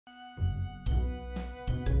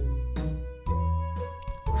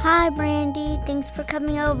Hi, Brandi. Thanks for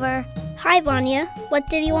coming over. Hi, Vania. What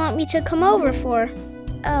did you want me to come over for?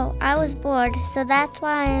 Oh, I was bored, so that's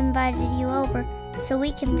why I invited you over, so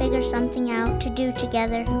we can figure something out to do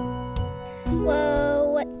together.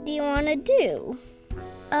 Well, what do you want to do?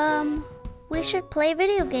 We should play a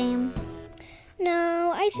video game.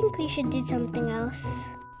 No, I think we should do something else.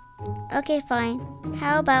 Okay, fine.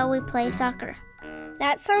 How about we play soccer?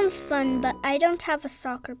 That sounds fun, but I don't have a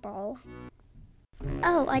soccer ball.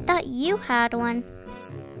 Oh, I thought you had one.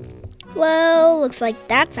 Well, looks like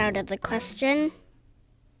that's out of the question.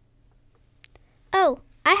 Oh,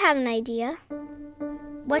 I have an idea.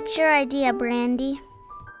 What's your idea, Brandi?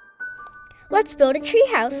 Let's build a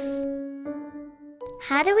treehouse.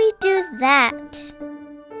 How do we do that?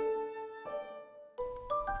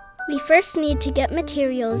 We first need to get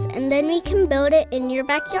materials, and then we can build it in your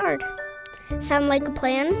backyard. Sound like a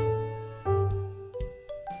plan?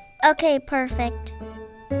 Okay, perfect.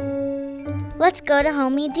 Let's go to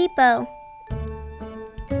Home Depot.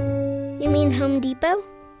 You mean Home Depot?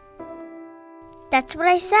 That's what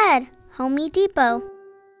I said, Home Depot.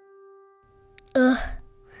 Ugh.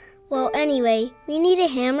 Well, anyway, we need a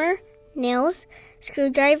hammer, nails,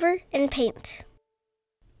 screwdriver, and paint.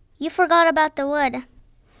 You forgot about the wood.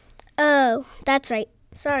 Oh, that's right.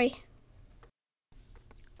 Sorry.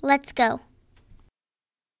 Let's go.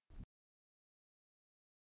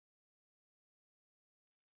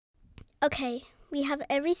 Okay, we have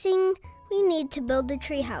everything we need to build the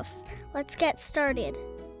treehouse. Let's get started.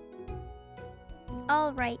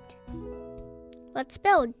 All right. Let's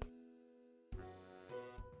build.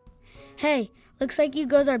 Hey, looks like you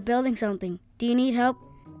girls are building something. Do you need help?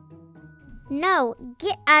 No,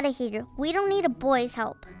 get out of here. We don't need a boy's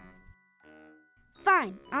help.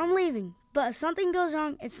 Fine, I'm leaving. But if something goes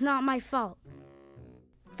wrong, it's not my fault.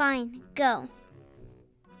 Fine, go.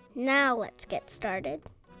 Now let's get started.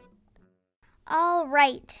 All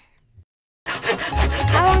right.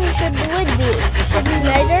 How long should the wood be? Should we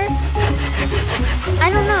measure?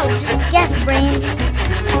 I don't know, just guess, Brandi.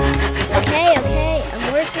 Okay,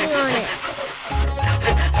 I'm working on it.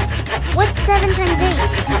 What's 7 times 8?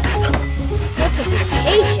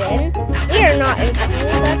 Multiplication? We are not in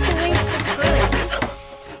school. That's a waste of time.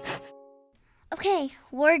 Okay,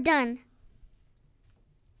 we're done.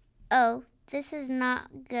 Oh, this is not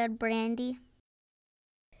good, Brandi.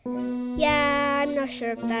 Yeah, I'm not sure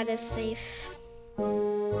if that is safe.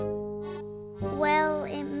 Well,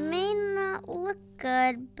 it may not look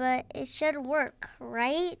good, but it should work,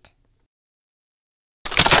 right?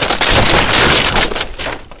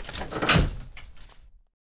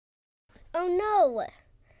 Oh no!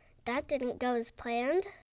 That didn't go as planned.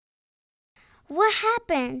 What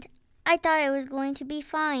happened? I thought it was going to be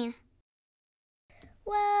fine.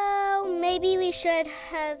 Well, maybe we should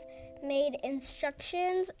have made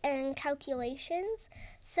instructions and calculations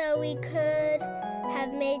so we could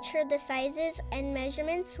have made sure the sizes and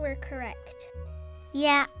measurements were correct.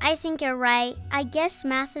 Yeah, I think you're right. I guess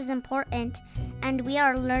math is important, and we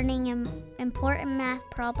are learning important math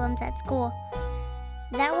problems at school.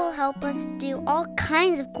 That will help us do all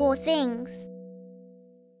kinds of cool things.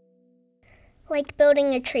 Like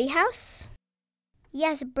building a treehouse?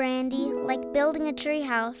 Yes, Brandi, like building a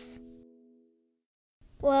treehouse.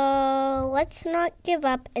 Well, let's not give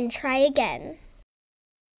up and try again.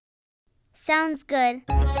 Sounds good.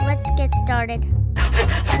 Let's get started.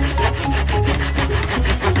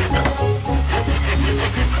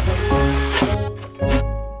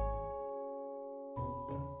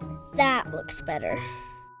 That looks better.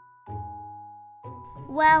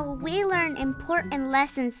 Well, we learned important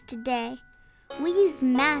lessons today. We use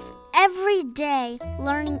math every day.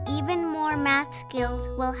 Learning even more math skills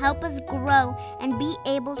will help us grow and be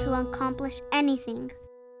able to accomplish anything.